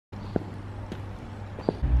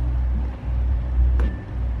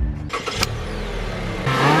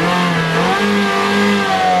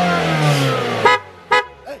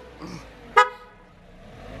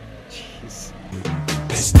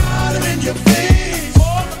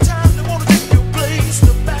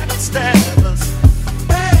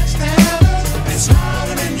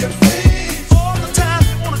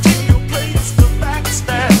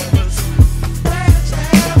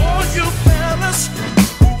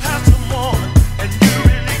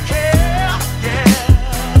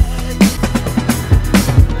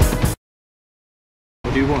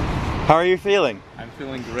How are you feeling? I'm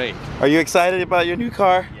feeling great. Are you excited about your new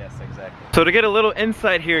car? Yes, exactly. So to get a little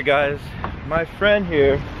insight here, guys, my friend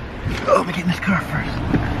here, oh, let me get in this car first.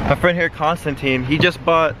 My friend here, Constantine, he just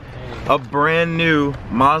bought a brand new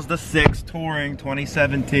Mazda 6 Touring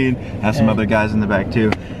 2017. Has some other guys in the back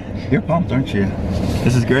too. You're pumped, aren't you?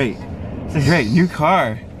 This is great. This is great. New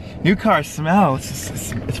car. New car smell.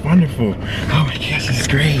 It's wonderful. Oh my gosh, this is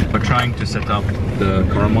great. We're trying to set up the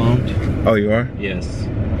car mount. Oh, you are? Yes.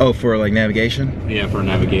 Oh, for like navigation? Yeah, for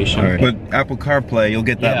navigation. All right. But Apple CarPlay, you'll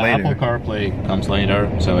get that later. Apple CarPlay comes later,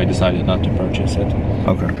 so I decided not to purchase it.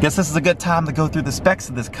 Okay. Guess this is a good time to go through the specs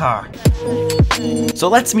of this car. So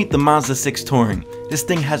let's meet the Mazda 6 Touring. This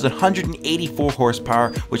thing has 184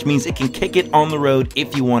 horsepower, which means it can kick it on the road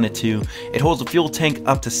if you wanted to. It holds a fuel tank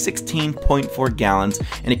up to 16.4 gallons,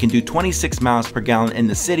 and it can do 26 miles per gallon in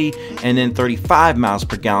the city, and then 35 miles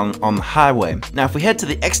per gallon on the highway. Now, if we head to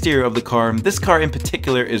the exterior of the car, this car in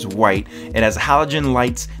particular is white. It has halogen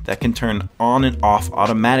lights that can turn on and off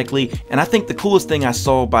automatically, and I think the coolest thing I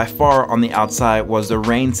saw by far on the outside was the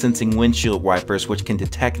rain sensing windshield wipers, which can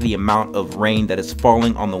detect the amount of rain that is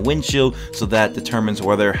falling on the windshield, so that determines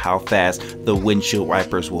whether how fast the windshield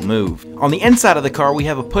wipers will move. On the inside of the car, we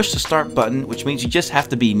have a push to start button, which means you just have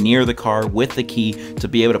to be near the car with the key to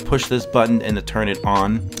be able to push this button and to turn it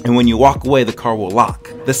on. And when you walk away, the car will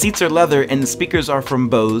lock. The seats are leather and the speakers are from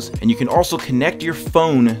Bose, and you can also connect your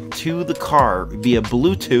phone to the car via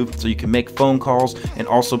Bluetooth, so you can make phone calls and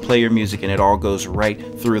also play your music, and it all goes right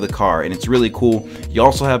through the car, and it's really cool. You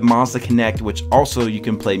also have Mazda Connect, which also you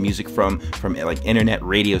can play music from like internet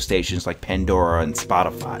radio stations like Pandora and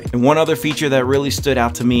Spotify. And one other feature that really stood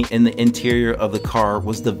out to me in the interior of the car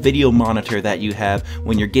was the video monitor that you have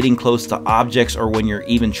when you're getting close to objects or when you're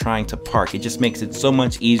even trying to park. It just makes it so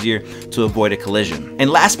much easier to avoid a collision. And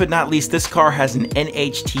last but not least, this car has an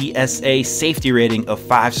NHTSA safety rating of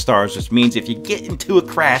 5 stars, which means if you get into a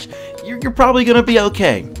crash, you're probably gonna be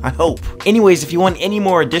okay, I hope. Anyways, if you want any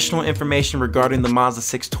more additional information regarding the Mazda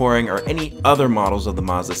 6 Touring or any other models of the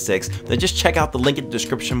Mazda 6, then just check out the link in the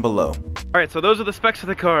description below. Alright, so those are the specs of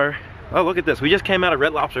the car. Oh, look at this. We just came out of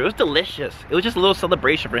Red Lobster. It was delicious. It was just a little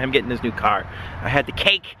celebration for him getting his new car. I had the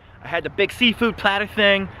cake. I had the big seafood platter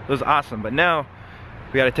thing. It was awesome. But now,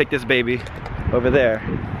 we gotta take this baby over there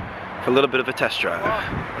for a little bit of a test drive.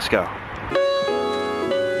 Let's go.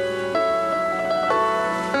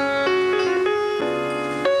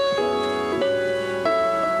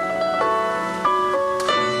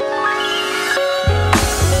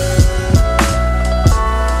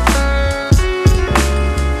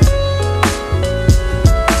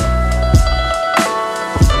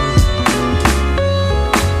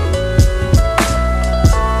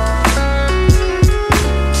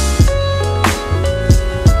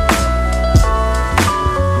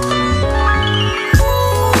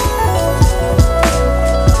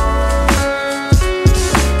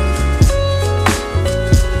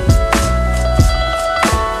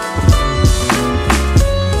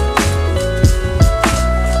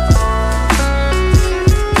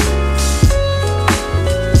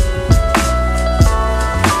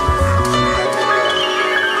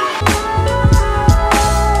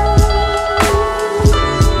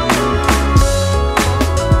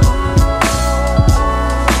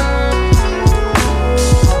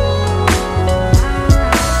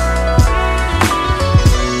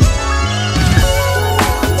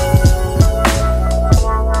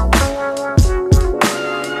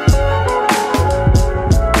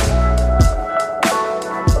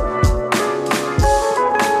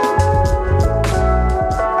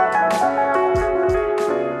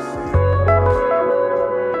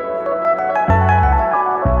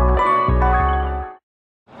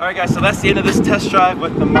 Alright guys, so that's the end of this test drive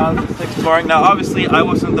with the Mazda 6 Touring. Now obviously I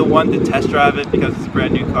wasn't the one to test drive it because it's a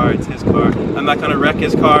brand new car, it's his car. I'm not going to wreck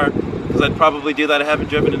his car because I'd probably do that. I haven't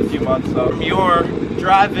driven in a few months. So from your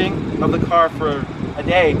driving of the car for a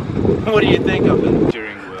day, what do you think of it?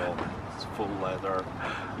 Steering wheel, it's full leather.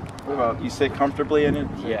 What about, you sit comfortably in it?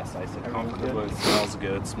 Yes, I sit comfortably. It smells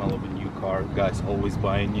good, smell of a new car. Guys always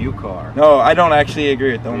buy a new car. No, I don't actually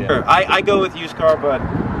agree with them. Yeah. I go with used car, but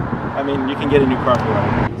I mean, you can get a new car for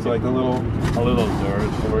that. It's like a little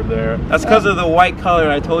dirt over there. That's because of the white color.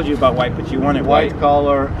 I told you about white, but you want it white. White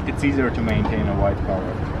color, it's easier to maintain a white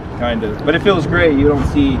color. Kind of. But it feels great. You don't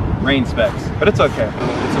see rain specks. But it's okay.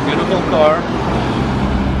 It's a beautiful car.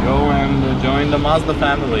 Go and join the Mazda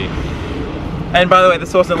family. And by the way,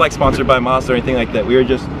 this wasn't like sponsored by Mazda or anything like that. We were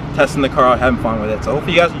just testing the car out, having fun with it. So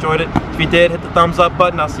hopefully you guys enjoyed it. If you did, hit the thumbs up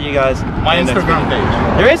button. I'll see you guys. My Instagram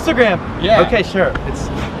page. Your Instagram? Yeah. Okay, sure. It's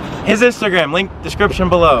his Instagram, link description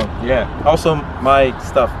below. Yeah. Also my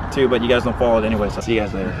stuff too, but you guys don't follow it anyway, so I'll see you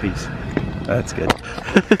guys later. Peace. That's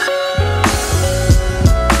good.